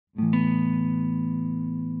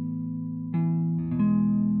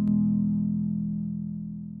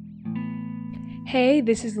Hey,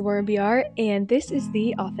 this is Laura BR, and this is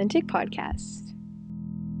the Authentic Podcast.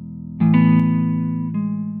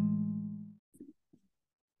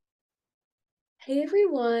 Hey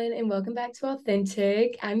everyone, and welcome back to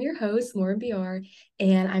Authentic. I'm your host, Laura BR,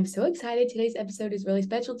 and I'm so excited. Today's episode is really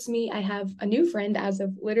special to me. I have a new friend as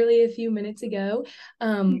of literally a few minutes ago,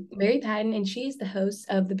 Mary Patton, and she is the host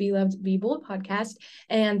of the Beloved Be Bold podcast.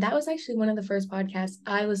 And that was actually one of the first podcasts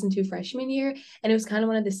I listened to freshman year, and it was kind of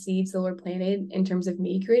one of the seeds the Lord planted in terms of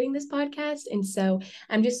me creating this podcast. And so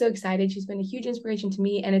I'm just so excited. She's been a huge inspiration to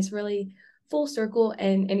me, and it's really full circle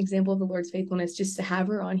and an example of the Lord's faithfulness just to have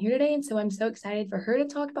her on here today. And so I'm so excited for her to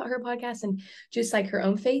talk about her podcast and just like her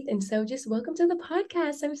own faith. And so just welcome to the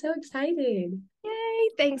podcast. I'm so excited. Yay.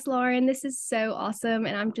 Thanks, Lauren. This is so awesome.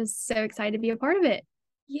 And I'm just so excited to be a part of it.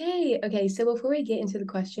 Yay. Okay. So before we get into the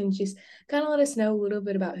questions, just kind of let us know a little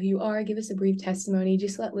bit about who you are. Give us a brief testimony.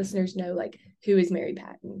 Just let listeners know, like, who is Mary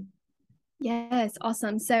Patton? Yes.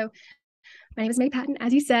 Awesome. So my name is Mary Patton.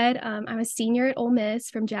 As you said, I'm a senior at Ole Miss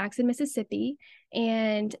from Jackson, Mississippi,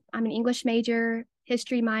 and I'm an English major,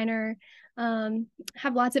 history minor,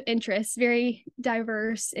 have lots of interests, very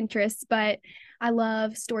diverse interests, but I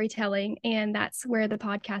love storytelling, and that's where the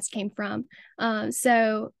podcast came from.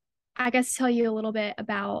 So I guess tell you a little bit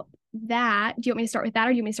about that. Do you want me to start with that,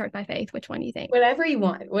 or do you want me to start with my faith? Which one do you think? Whatever you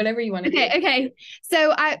want to do. Okay.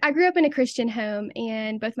 So I grew up in a Christian home,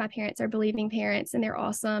 and both my parents are believing parents, and they're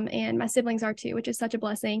awesome. And my siblings are too, which is such a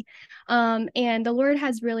blessing. And the Lord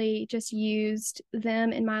has really just used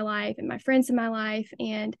them in my life and my friends in my life.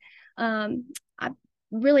 And I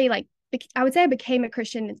really I would say I became a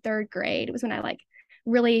Christian in third grade. It was when I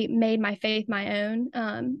really made my faith my own,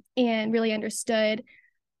 and really understood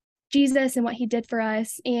Jesus and what he did for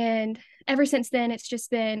us. And ever since then, it's just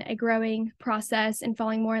been a growing process and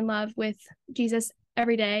falling more in love with Jesus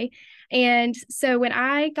every day. And so when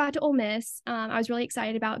I got to Ole Miss, I was really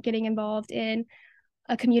excited about getting involved in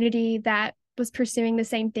a community that was pursuing the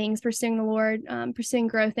same things, pursuing the Lord, pursuing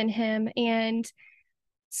growth in him, and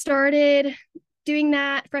started doing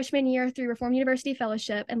that freshman year through Reformed University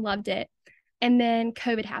Fellowship and loved it. And then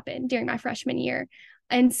COVID happened during my freshman year.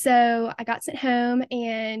 And so I got sent home,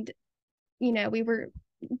 and we were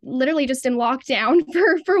literally just in lockdown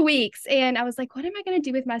for weeks. And I was like, what am I going to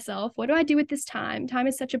do with myself? What do I do with this time? Time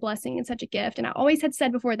is such a blessing and such a gift. And I always had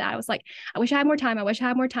said before that, I was like, I wish I had more time. I wish I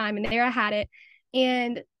had more time. And there I had it.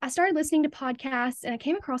 And I started listening to podcasts, and I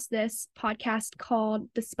came across this podcast called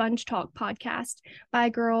the Sponge Talk podcast by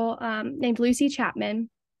a girl named Lucy Chapman,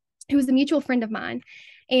 who was a mutual friend of mine.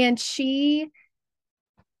 And she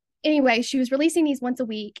was releasing these once a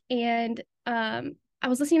week. And I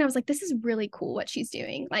was listening, I was like, this is really cool what she's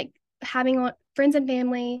doing. Like having friends and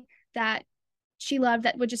family that she loved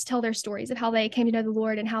that would just tell their stories of how they came to know the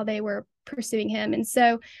Lord and how they were pursuing him. And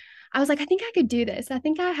so I was like, I think I could do this. I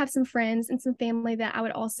think I have some friends and some family that I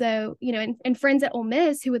would also, and friends at Ole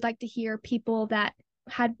Miss who would like to hear people that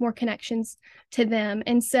had more connections to them.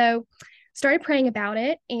 And so started praying about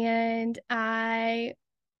it, and I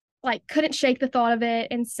couldn't shake the thought of it.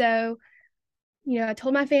 And so I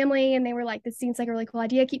told my family, and they were like, this seems like a really cool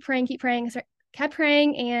idea. Keep praying, keep praying. So I kept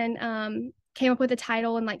praying, and came up with a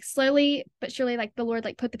title, and slowly but surely, the Lord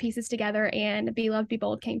put the pieces together, and Be Loved, Be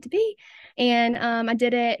Bold came to be. And I've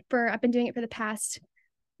been doing it for the past,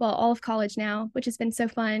 all of college now, which has been so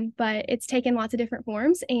fun, but it's taken lots of different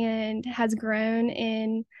forms and has grown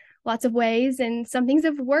in lots of ways. And some things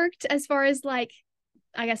have worked as far as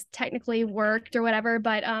I guess technically worked or whatever,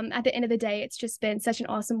 but at the end of the day, it's just been such an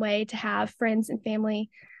awesome way to have friends and family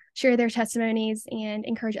share their testimonies and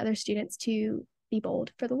encourage other students to be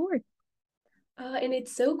bold for the Lord. And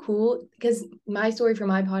it's so cool because my story for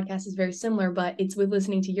my podcast is very similar, but it's with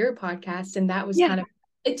listening to your podcast. And that was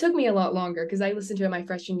it took me a lot longer because I listened to it my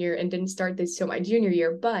freshman year and didn't start this till my junior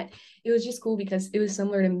year. But it was just cool because it was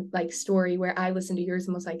similar to story where I listened to yours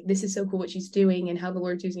and was like, this is so cool what she's doing and how the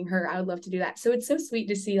Lord's using her. I would love to do that. So it's so sweet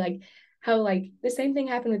to see how the same thing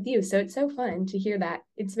happened with you. So it's so fun to hear that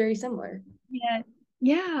it's very similar.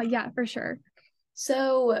 Yeah, for sure.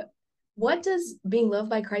 So what does being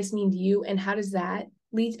loved by Christ mean to you, and how does that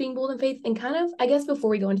lead to being bold in faith? And kind of, I guess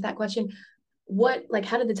before we go into that question,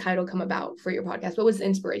 how did the title come about for your podcast? What was the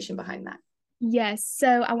inspiration behind that? Yes.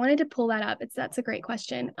 So I wanted to pull that up. That's a great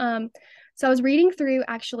question. So I was reading through,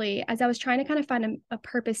 actually, as I was trying to kind of find a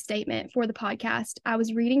purpose statement for the podcast, I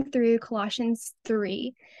was reading through Colossians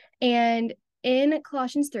 3. And in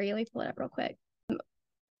Colossians 3, let me pull it up real quick.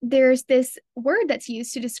 There's this word that's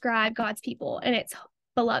used to describe God's people, and it's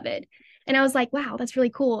beloved. And I was like, wow, that's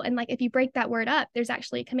really cool. And if you break that word up, there's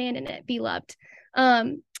actually a command in it, be loved.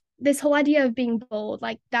 this whole idea of being bold,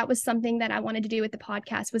 like that was something that I wanted to do with the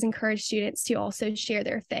podcast, was encourage students to also share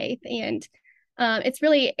their faith. And it's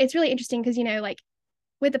really interesting because, like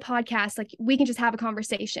with the podcast, like we can just have a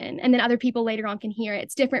conversation and then other people later on can hear it.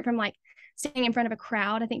 It's different from like standing in front of a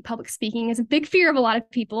crowd. I think public speaking is a big fear of a lot of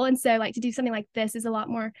people. And so like to do something like this is a lot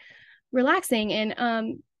more relaxing.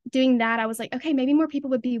 And doing that, I was like, okay, maybe more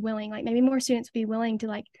people would be willing, like maybe more students would be willing to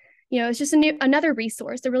like, it's just another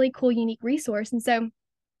resource, a really cool, unique resource. And so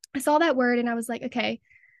I saw that word and I was like, okay,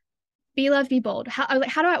 be loved, be bold. How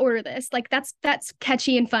do I order this? Like that's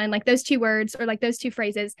catchy and fun, like those two words or like those two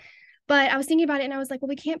phrases. But I was thinking about it and I was like, well,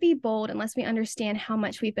 we can't be bold unless we understand how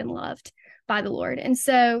much we've been loved by the Lord. And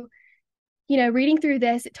so, reading through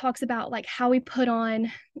this, it talks about like how we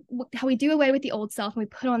do away with the old self and we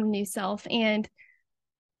put on the new self. And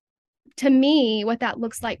to me, what that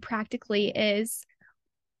looks like practically is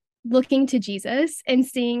looking to Jesus and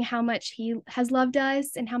seeing how much he has loved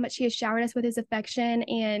us and how much he has showered us with his affection.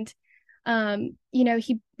 And,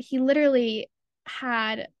 he literally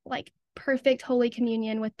had like perfect holy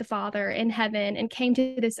communion with the Father in heaven and came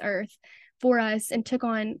to this earth for us and took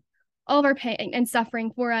on all of our pain and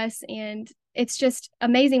suffering for us. And it's just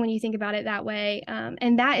amazing when you think about it that way.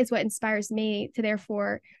 And that is what inspires me to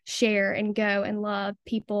therefore share and go and love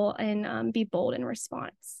people and be bold in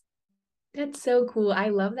response. That's so cool. I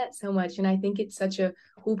love that so much. And I think it's such a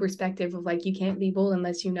cool perspective of like, you can't be bold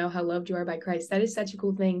unless you know how loved you are by Christ. That is such a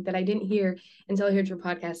cool thing that I didn't hear until I heard your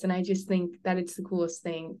podcast. And I just think that it's the coolest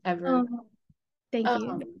thing ever. Thank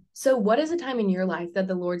you. So what is a time in your life that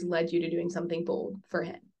the Lord's led you to doing something bold for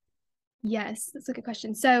him? Yes, that's a good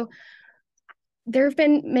question. So there have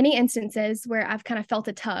been many instances where I've kind of felt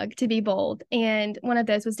a tug to be bold. And one of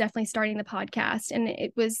those was definitely starting the podcast. And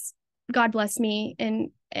it was, God bless me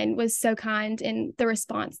and was so kind in the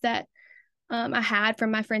response that I had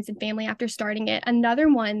from my friends and family after starting it.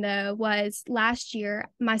 Another one, though, was last year,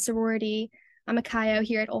 my sorority, I'm a Chi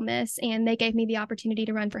here at Ole Miss, and they gave me the opportunity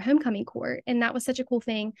to run for homecoming court. And that was such a cool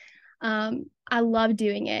thing. I loved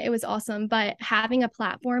doing it. It was awesome. But having a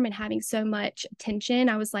platform and having so much attention,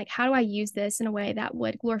 I was like, how do I use this in a way that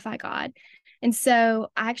would glorify God? And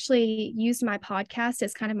so I actually used my podcast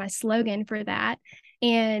as kind of my slogan for that.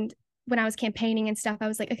 And when I was campaigning and stuff, I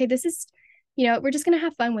was like, okay, this is, we're just going to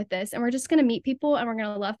have fun with this and we're just going to meet people and we're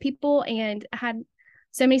going to love people. And I had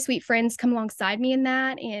so many sweet friends come alongside me in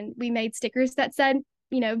that. And we made stickers that said,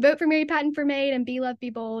 vote for Mary Patton for Maid and be loved, be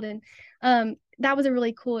bold. And that was a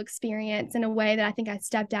really cool experience in a way that I think I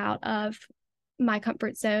stepped out of my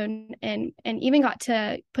comfort zone and even got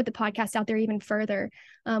to put the podcast out there even further,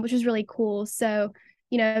 which was really cool. So,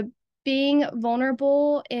 being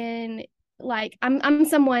vulnerable in like I'm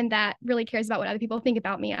someone that really cares about what other people think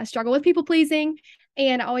about me. I struggle with people pleasing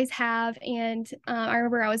and I always have. And I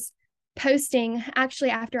remember I was posting actually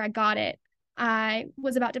after I got it. I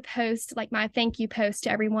was about to post like my thank you post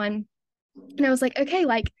to everyone. And I was like, okay,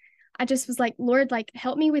 like I just was like, Lord, like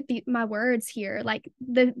help me with my words here. Like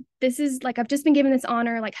this is like, I've just been given this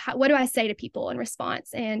honor. Like, what do I say to people in response?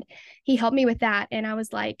 And he helped me with that. And I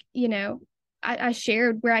was like, I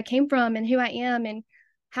shared where I came from and who I am and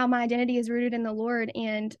how my identity is rooted in the Lord.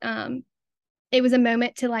 And it was a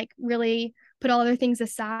moment to like really put all other things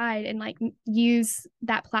aside and like use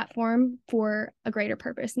that platform for a greater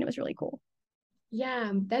purpose. And it was really cool.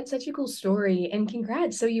 Yeah, that's such a cool story. And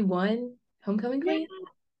congrats. So you won homecoming queen?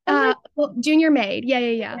 Well, junior maid.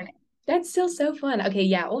 Yeah. That's still so fun. Okay,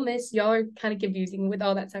 yeah, Ole Miss, y'all are kind of confusing with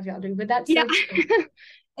all that stuff y'all do, but that's Yeah. so cool.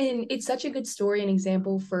 And it's such a good story and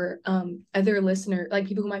example for other listener, like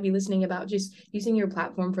people who might be listening, about just using your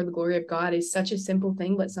platform for the glory of God is such a simple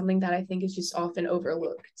thing, but something that I think is just often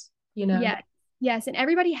overlooked, Yes. And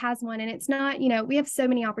everybody has one. And it's not, we have so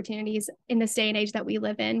many opportunities in this day and age that we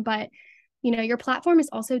live in, but your platform is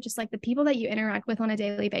also just like the people that you interact with on a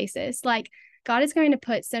daily basis. Like God is going to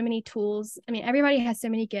put so many tools. I mean, everybody has so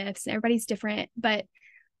many gifts and everybody's different, but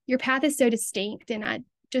your path is so distinct. And I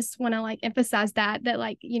just want to like emphasize that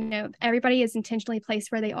like, everybody is intentionally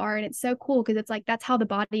placed where they are. And it's so cool because it's like, that's how the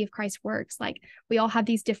body of Christ works. Like we all have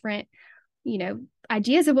these different,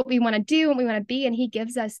 ideas of what we want to do and we want to be. And he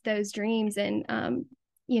gives us those dreams. And,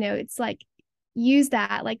 it's like, use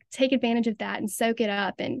that, like take advantage of that and soak it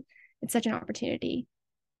up. And it's such an opportunity.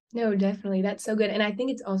 No, definitely. That's so good. And I think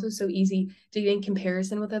it's also so easy to get in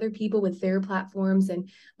comparison with other people with their platforms and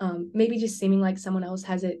maybe just seeming like someone else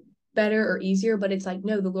has it better or easier, but it's like,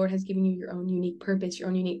 no, the Lord has given you your own unique purpose, your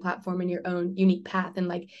own unique platform, and your own unique path. And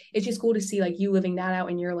like, it's just cool to see like you living that out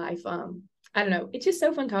in your life. I don't know. It's just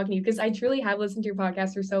so fun talking to you because I truly have listened to your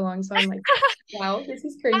podcast for so long. So I'm like, wow, this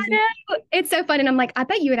is I crazy. know. It's so fun. And I'm like, I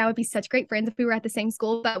bet you and I would be such great friends if we were at the same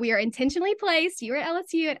school, but we are intentionally placed. You were at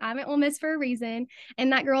LSU and I'm at Ole Miss for a reason.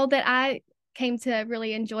 And that girl that I came to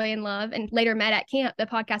really enjoy and love and later met at camp, the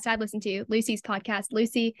podcast I'd listened to, Lucy's podcast.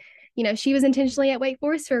 Lucy, she was intentionally at Wake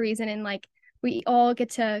Forest for a reason. And like, we all get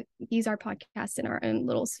to use our podcast in our own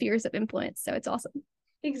little spheres of influence. So it's awesome.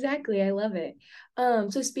 Exactly. I love it.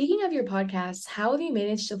 So speaking of your podcast, how have you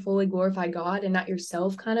managed to fully glorify God and not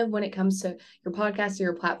yourself kind of when it comes to your podcast or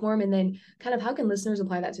your platform? And then kind of how can listeners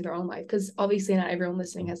apply that to their own life? Because obviously not everyone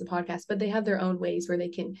listening has a podcast, but they have their own ways where they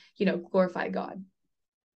can, glorify God.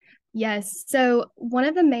 Yes. So one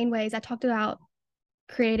of the main ways I talked about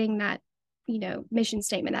creating that, mission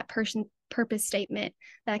statement, that purpose statement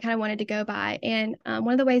that I kind of wanted to go by. And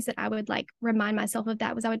one of the ways that I would like remind myself of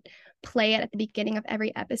that was I would play it at the beginning of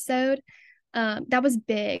every episode. That was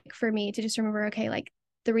big for me to just remember, okay, like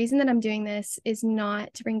the reason that I'm doing this is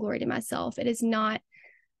not to bring glory to myself. It is not,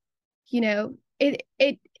 and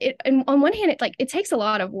on one hand, it takes a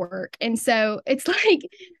lot of work. And so it's like,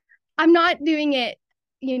 I'm not doing it,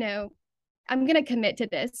 I'm going to commit to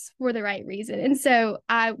this for the right reason. And so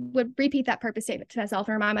I would repeat that purpose statement to myself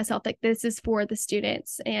and remind myself that this is for the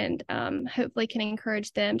students and hopefully can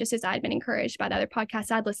encourage them just as I'd been encouraged by the other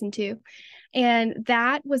podcasts I'd listened to. And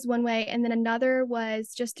that was one way. And then another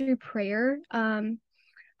was just through prayer.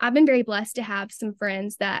 I've been very blessed to have some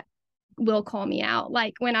friends that will call me out.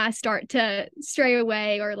 Like when I start to stray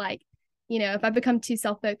away or like, if I become too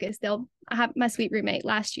self-focused, I have my sweet roommate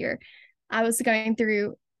last year. I was going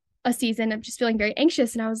through a season of just feeling very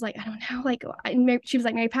anxious. And I was like, I don't know, like, she was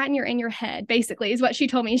like, Mary Patton, you're in your head, basically, is what she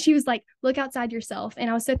told me. And she was like, look outside yourself.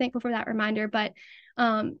 And I was so thankful for that reminder. But,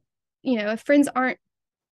 if friends aren't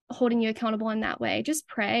holding you accountable in that way, just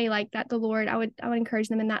pray like that the Lord, I would encourage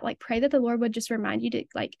them in that, like, pray that the Lord would just remind you to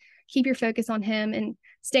like keep your focus on him and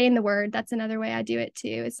stay in the word. That's another way I do it too.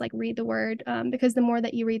 It's like read the word, because the more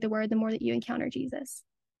that you read the word, the more that you encounter Jesus.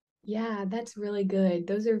 Yeah, that's really good.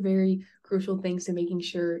 Those are very crucial things to making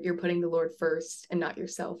sure you're putting the Lord first and not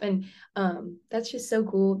yourself. And that's just so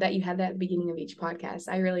cool that you had that at the beginning of each podcast.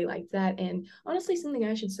 I really liked that. And honestly, something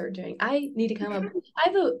I should start doing. I need to come up. I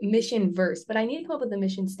have a mission verse, but I need to come up with a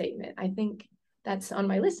mission statement. I think that's on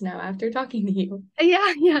my list now after talking to you.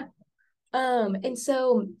 Yeah, yeah. And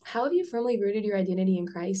so how have you firmly rooted your identity in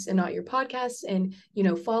Christ and not your podcasts and,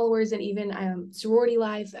 followers and even sorority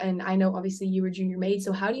life? And I know obviously you were junior maid.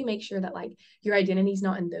 So how do you make sure that like your identity is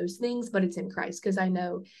not in those things, but it's in Christ? Because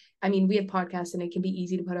we have podcasts and it can be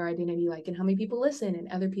easy to put our identity like in how many people listen, and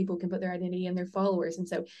other people can put their identity in their followers. And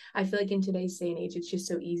so I feel like in today's day and age, it's just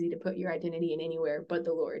so easy to put your identity in anywhere but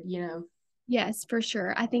the Lord. Yes, for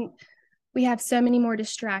sure. I think we have so many more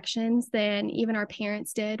distractions than even our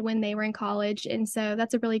parents did when they were in college. And so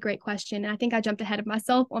that's a really great question. And I think I jumped ahead of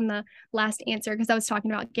myself on the last answer because I was talking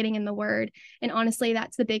about getting in the word. And honestly,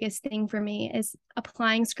 that's the biggest thing for me is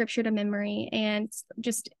applying scripture to memory. And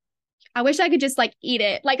just I wish I could just like eat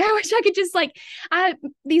it. Like I wish I could just like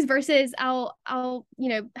these verses I'll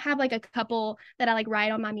have like a couple that I like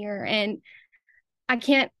write on my mirror, and I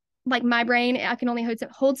can't, like my brain, I can only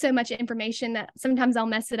hold so much information that sometimes I'll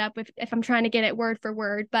mess it up if I'm trying to get it word for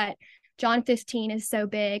word. But John 15 is so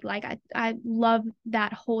big. Like I love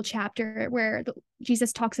that whole chapter where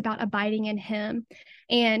Jesus talks about abiding in him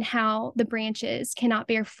and how the branches cannot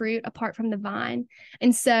bear fruit apart from the vine.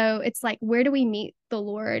 And so it's like, where do we meet the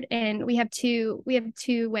Lord? And we have two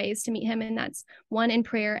ways to meet him, and that's one in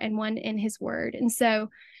prayer and one in his word. And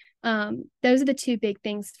so those are the two big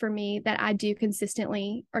things for me that I do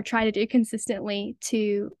consistently or try to do consistently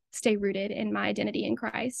to stay rooted in my identity in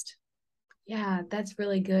Christ. Yeah, that's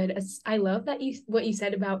really good. I love that what you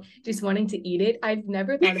said about just wanting to eat it. I've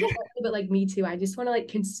never thought about that, but like me too. I just want to like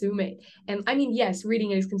consume it. And I mean, yes,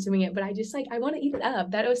 reading it is consuming it, but I just like I want to eat it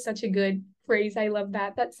up. That was such a good phrase. I love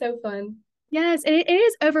that. That's so fun. Yes, it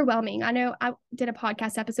is overwhelming. I know I did a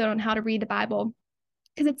podcast episode on how to read the Bible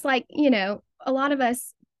because it's like, a lot of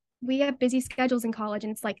us, we have busy schedules in college,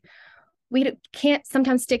 and it's like we can't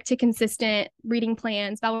sometimes stick to consistent reading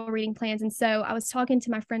plans, Bible reading plans. And so I was talking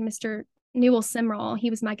to my friend, Mr. Newell Simrall.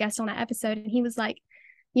 He was my guest on that episode, and he was like,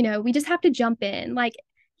 we just have to jump in. Like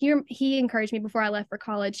he encouraged me before I left for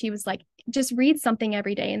college. He was like, just read something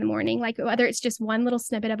every day in the morning, like whether it's just one little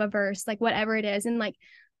snippet of a verse, like whatever it is. And like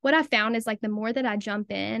what I found is like the more that I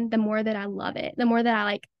jump in, the more that I love it, the more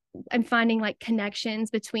that I'm finding like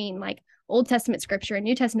connections between like Old Testament scripture and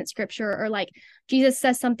New Testament scripture, or like Jesus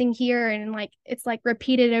says something here and like it's like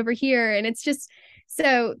repeated over here. And it's just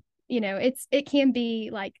so it can be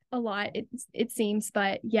like a lot, it seems,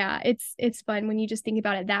 but yeah, it's fun when you just think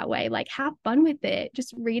about it that way. Like, have fun with it,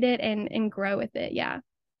 just read it and grow with it. Yeah.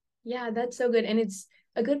 Yeah, that's so good. And it's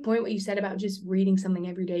a good point what you said about just reading something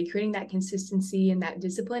every day, creating that consistency and that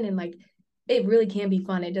discipline. And like, it really can be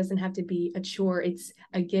fun. It doesn't have to be a chore. It's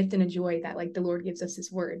a gift and a joy that like the Lord gives us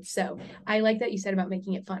his word. So I like that you said about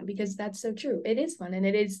making it fun because that's so true. It is fun and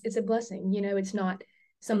it's a blessing. It's not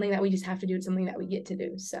something that we just have to do. It's something that we get to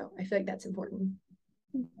do. So I feel like that's important.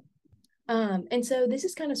 And so this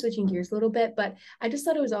is kind of switching gears a little bit, but I just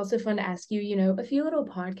thought it was also fun to ask you, a few little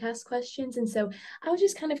podcast questions. And so I was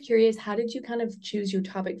just kind of curious, how did you kind of choose your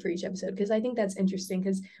topic for each episode? Because I think that's interesting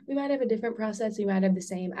because we might have a different process, we might have the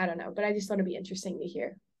same, I don't know, but I just thought it'd be interesting to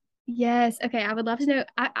hear. Yes. Okay. I would love to know.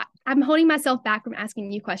 I'm holding myself back from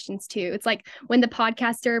asking you questions too. It's like when the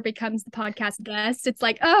podcaster becomes the podcast guest, it's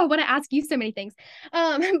like, oh, I want to ask you so many things.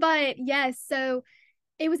 But yes, so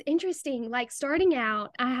it was interesting. Like starting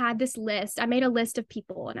out, I had this list. I made a list of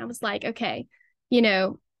people and I was like, okay,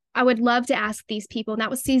 I would love to ask these people. And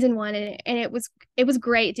that was season 1. And it was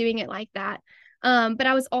great doing it like that. But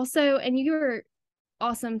I was also, and you were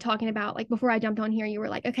awesome talking about, like, before I jumped on here, you were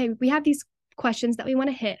like, okay, we have these questions that we want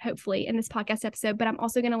to hit hopefully in this podcast episode, but I'm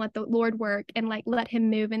also going to let the Lord work and like let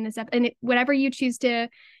him move in this and whatever you choose to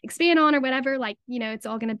expand on or whatever, like, it's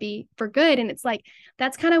all going to be for good. And it's like,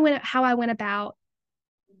 that's kind of how I went about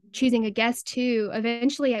choosing a guest too.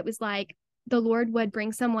 Eventually it was like the Lord would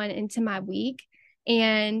bring someone into my week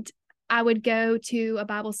and I would go to a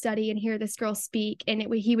Bible study and hear this girl speak,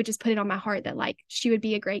 and he would just put it on my heart that like she would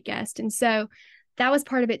be a great guest. And so that was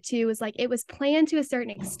part of it too, was like it was planned to a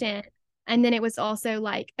certain extent. And then it was also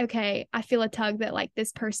like, okay, I feel a tug that like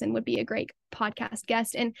this person would be a great podcast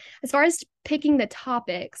guest. And as far as picking the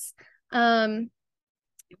topics, that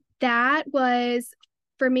was,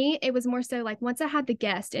 for me, it was more so like once I had the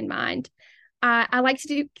guest in mind, I like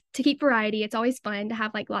to keep variety. It's always fun to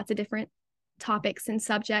have like lots of different topics and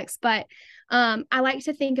subjects, but I like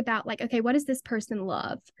to think about like, okay, what does this person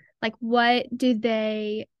love? Like, what do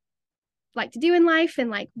they like to do in life?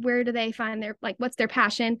 And like, where do they find their, like, what's their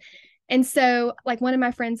passion? And so, like, one of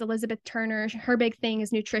my friends, Elizabeth Turner, her big thing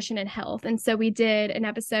is nutrition and health. And so we did an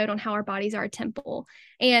episode on how our bodies are a temple.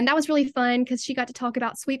 And that was really fun because she got to talk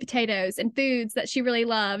about sweet potatoes and foods that she really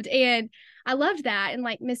loved. And I loved that. And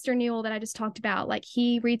like Mr. Newell that I just talked about, like,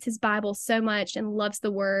 he reads his Bible so much and loves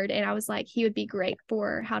the word. And I was like, he would be great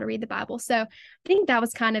for how to read the Bible. So I think that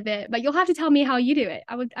was kind of it. But you'll have to tell me how you do it.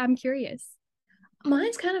 I'm curious.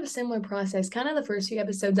 Mine's kind of a similar process. Kind of the first few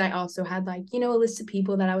episodes, I also had like, a list of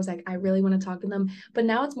people that I was like, I really want to talk to them. But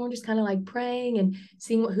now it's more just kind of like praying and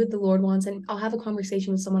seeing who the Lord wants. And I'll have a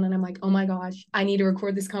conversation with someone and I'm like, oh my gosh, I need to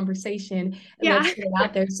record this conversation and Yeah. let's get it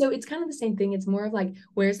out there. So it's kind of the same thing. It's more of like,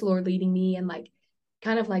 where's the Lord leading me? And like,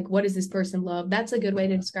 kind of like, what does this person love? That's a good way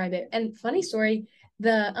to describe it. And funny story,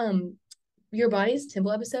 the your body's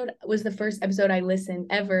temple episode was the first episode I listened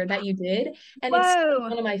ever that you did, and it's Whoa.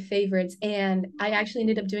 one of my favorites. And I actually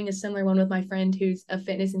ended up doing a similar one with my friend who's a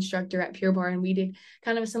fitness instructor at Pure Barre, and we did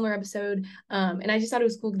kind of a similar episode. And I just thought it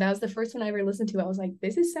was cool. That was the first one I ever listened to. I was like,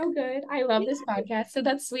 this is so good. I love this podcast. So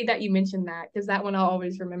that's sweet that you mentioned that, because that one I'll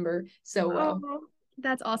always remember so well. Oh,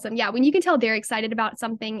 that's awesome. Yeah, when you can tell they're excited about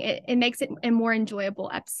something, it makes it a more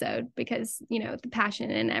enjoyable episode because, the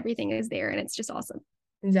passion and everything is there and it's just awesome.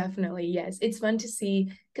 Definitely, yes. It's fun to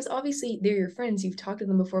see because obviously they're your friends, you've talked to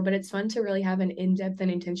them before, but it's fun to really have an in-depth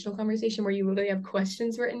and intentional conversation where you literally have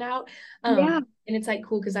questions written out. Yeah. And it's like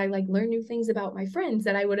cool because I like learn new things about my friends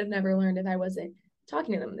that I would have never learned if I wasn't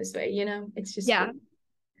talking to them this way. It's just Yeah. cool.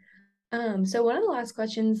 So one of the last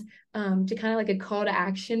questions, to kind of like a call to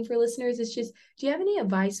action for listeners is just, do you have any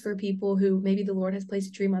advice for people who maybe the Lord has placed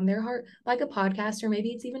a dream on their heart, like a podcast, or maybe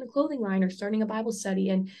it's even a clothing line or starting a Bible study?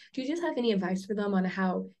 And do you just have any advice for them on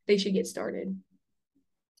how they should get started?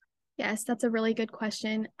 Yes, that's a really good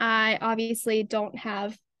question. I obviously don't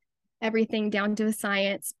have everything down to a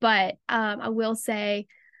science, but I will say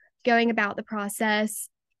going about the process,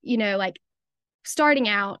 like starting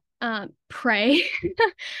out, pray,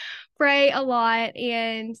 pray a lot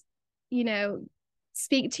and, you know,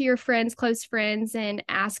 speak to your friends, close friends, and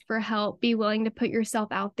ask for help. Be willing to put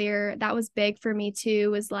yourself out there. That was big for me too,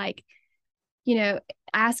 was like, you know,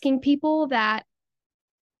 asking people that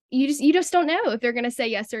you just don't know if they're going to say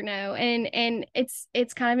yes or no, and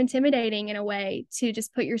it's kind of intimidating in a way to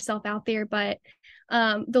just put yourself out there, but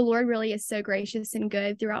the Lord really is so gracious and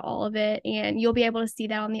good throughout all of it, and you'll be able to see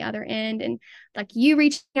that on the other end. And like, you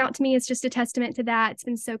reaching out to me is just a testament to that. It's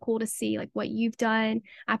been so cool to see like what you've done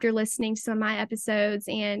after listening to some of my episodes.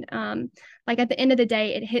 And like, at the end of the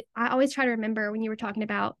day, I always try to remember when you were talking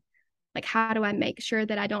about like, how do I make sure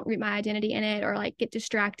that I don't root my identity in it or like get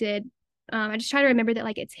distracted? I just try to remember that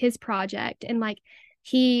like it's his project, and like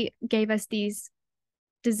he gave us these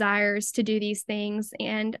desires to do these things,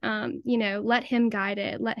 and let him guide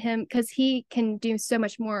it, let him, because he can do so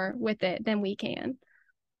much more with it than we can.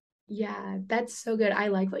 Yeah, that's so good. I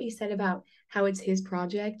like what you said about how it's his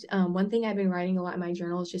project. One thing I've been writing a lot in my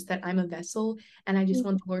journal is just that I'm a vessel and I just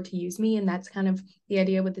want the Lord to use me. And that's kind of the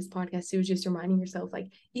idea with this podcast too, is just reminding yourself, like,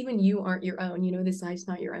 even you aren't your own, this life's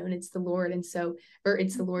not your own. It's the Lord. And so, or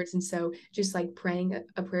it's the Lord's. And so just like praying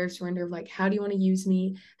a prayer of surrender of like, how do you want to use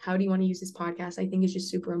me? How do you want to use this podcast? I think is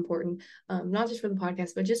just super important. Not just for the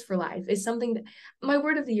podcast, but just for life. It's something that my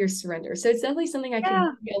word of the year is surrender. So it's definitely something I can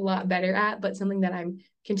Yeah. be a lot better at, but something that I'm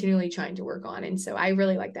continually trying to work on. And so I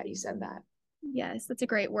really like that you said that. Yes, that's a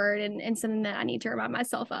great word, and something that I need to remind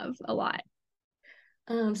myself of a lot.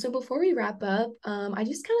 So before we wrap up, I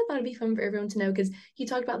just kind of thought it'd be fun for everyone to know, because you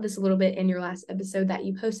talked about this a little bit in your last episode that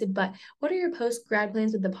you posted, but what are your post-grad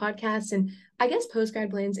plans with the podcast? And I guess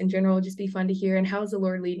post-grad plans in general would just be fun to hear. And how is the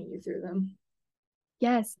Lord leading you through them?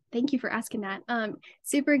 Yes, thank you for asking that.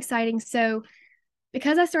 Super exciting. So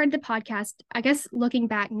because I started the podcast, I guess looking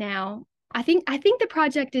back now, I think the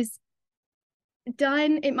project is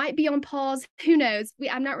done. It might be on pause. Who knows?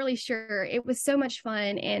 I'm not really sure. It was so much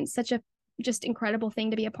fun and such a just incredible thing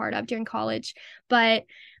to be a part of during college. But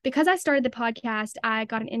because I started the podcast, I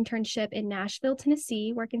got an internship in Nashville,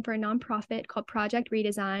 Tennessee, working for a nonprofit called Project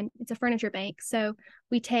Redesign. It's a furniture bank. So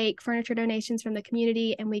we take furniture donations from the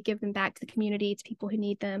community and we give them back to the community, to people who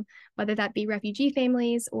need them, whether that be refugee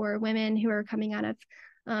families or women who are coming out of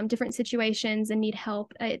different situations and need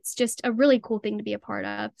help. It's just a really cool thing to be a part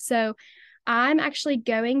of. So I'm actually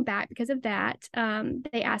going back because of that.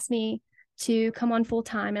 They asked me to come on full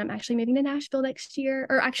time, and I'm actually moving to Nashville next year,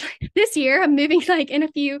 or actually this year. I'm moving like in a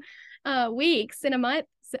few weeks, in a month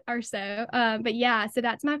or so. But yeah, so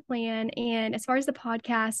that's my plan. And as far as the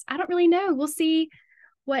podcast, I don't really know. We'll see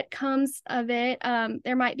what comes of it.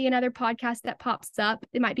 There might be another podcast that pops up.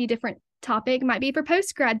 It might be a different topic. It might be for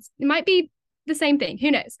post grads. It might be the same thing. Who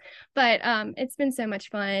knows? But it's been so much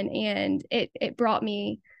fun, and it brought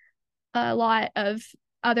me a lot of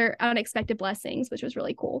other unexpected blessings, which was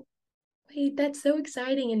really cool. Wait, that's so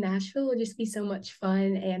exciting. And Nashville will just be so much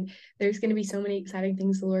fun. And there's going to be so many exciting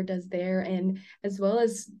things the Lord does there. And as well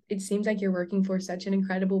as it seems like you're working for such an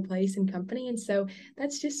incredible place and company. And so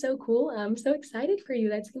that's just so cool. I'm so excited for you.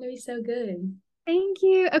 That's going to be so good. Thank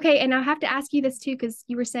you. Okay, and I have to ask you this too, because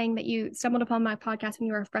you were saying that you stumbled upon my podcast when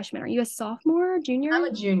you were a freshman. Are you a sophomore, I'm junior?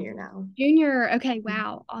 a junior now. Junior. Okay,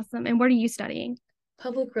 wow, awesome. And what are you studying?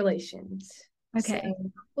 Public relations. So Okay.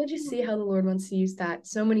 we'll just see how the Lord wants to use that.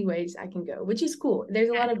 So many ways I can go, which is cool. There's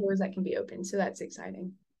a lot of doors that can be open. So that's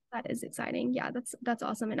exciting. That is exciting. Yeah, that's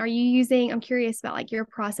awesome. And are you using, I'm curious about like your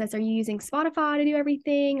process. Are you using Spotify to do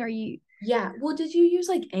everything? Are you Yeah. Well, did you use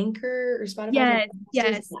like Anchor or Spotify for Yes, podcasters?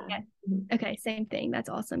 yes, Yeah. yes. Mhm. Okay, same thing. That's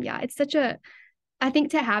awesome. Yeah, it's such a, I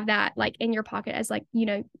think to have that like in your pocket as like,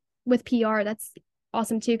 with PR, that's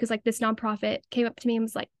awesome too. Cause like this nonprofit came up to me and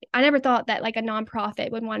was like, I never thought that like a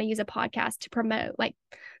nonprofit would want to use a podcast to promote like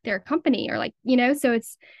their company or like, so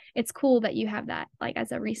it's cool that you have that like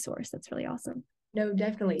as a resource. That's really awesome. No,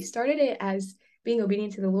 definitely. Started it as being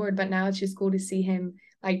obedient to the Lord, but now it's just cool to see him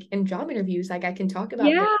like in job interviews. Like I can talk about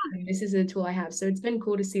this. Yeah. And this is a tool I have. So it's been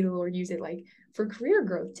cool to see the Lord use it like for career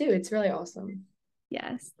growth too. It's really awesome.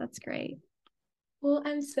 Yes, that's great. Well,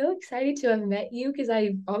 I'm so excited to have met you because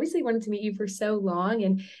I obviously wanted to meet you for so long,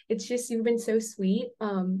 and it's just you've been so sweet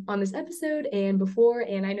on this episode and before,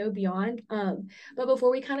 and I know beyond. But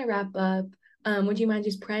before we kind of wrap up, would you mind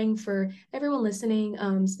just praying for everyone listening,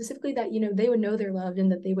 specifically that they would know they're loved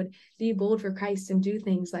and that they would be bold for Christ and do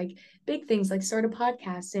things like big things like start a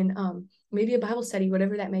podcast and maybe a Bible study,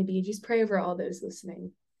 whatever that may be. Just pray over all those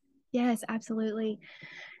listening. Yes, absolutely.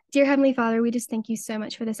 Dear Heavenly Father, we just thank you so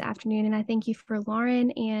much for this afternoon. And I thank you for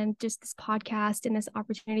Lauren and just this podcast and this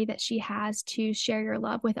opportunity that she has to share your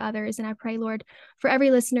love with others. And I pray, Lord, for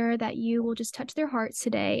every listener that you will just touch their hearts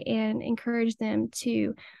today and encourage them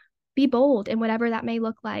to be bold in whatever that may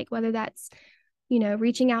look like, whether that's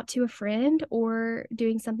reaching out to a friend or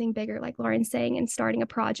doing something bigger, like Lauren's saying, and starting a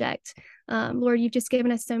project. Lord, you've just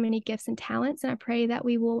given us so many gifts and talents, and I pray that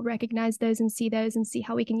we will recognize those and see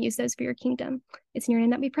how we can use those for your kingdom. It's in your name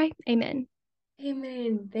that we pray. Amen.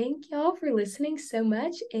 Amen. Thank y'all for listening so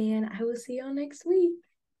much, and I will see y'all next week.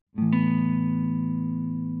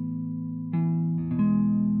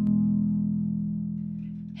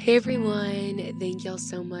 Hey everyone, thank y'all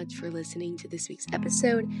so much for listening to this week's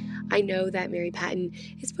episode. I know that Mary Patton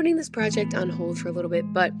is putting this project on hold for a little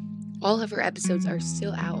bit, but All of her episodes are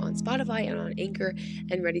still out on Spotify and on Anchor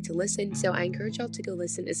and ready to listen. So I encourage y'all to go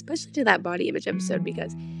listen, especially to that body image episode,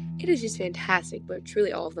 because it is just fantastic, but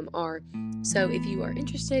truly all of them are. So if you are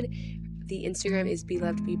interested, the Instagram is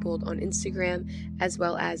Beloved Peopled on Instagram, as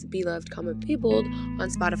well as Beloved, Peopled on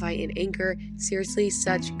Spotify and Anchor. Seriously,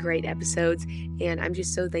 such great episodes, and I'm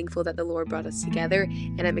just so thankful that the Lord brought us together,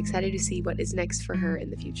 and I'm excited to see what is next for her in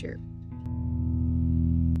the future.